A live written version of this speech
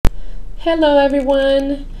Hello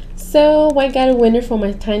everyone. So I got a winner for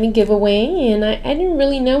my tiny giveaway, and I didn't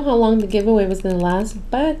really know how long the giveaway was going to last,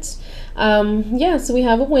 but yeah, so we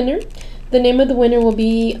have a winner. The name of the winner will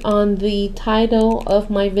be on the title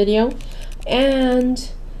of my video, and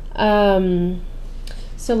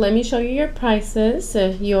so let me show you your prices.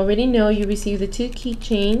 So you already know you received the 2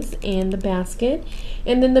 keychains and the basket,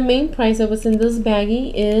 and then the main prize that was in this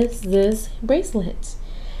baggie is this bracelet,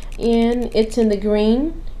 and it's in the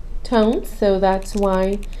green tone, so that's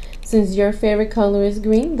why, since your favorite color is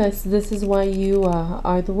green, this is why you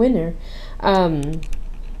are the winner.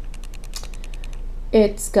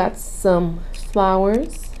 It's got some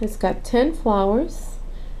flowers. It's got 10 flowers.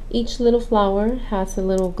 Each little flower has a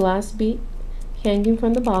little glass bead hanging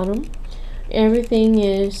from the bottom. Everything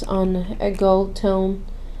is on a gold tone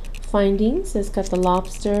findings. It's got the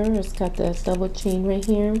lobster, it's got the double chain right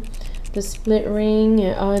here, the split ring,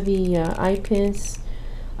 or the eye pins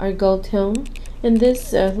are gold tone, and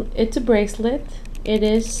this it's a bracelet. It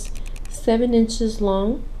is 7 inches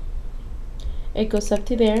long. It goes up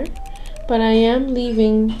to there, but I am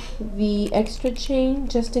leaving the extra chain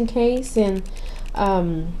just in case, and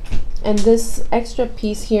this extra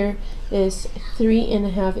piece here is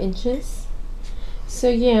 3.5 inches. So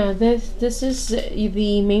yeah, this is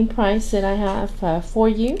the main price that I have for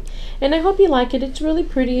you, and I hope you like it. It's really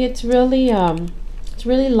pretty. It's really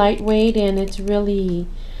lightweight, and it's really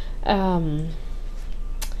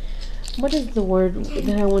what is the word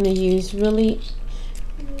that I want to use? Really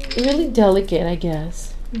delicate, I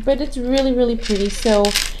guess. But it's really pretty. So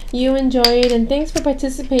you enjoy it, and thanks for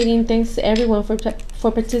participating. Thanks to everyone for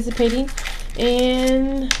participating,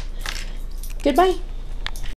 and goodbye.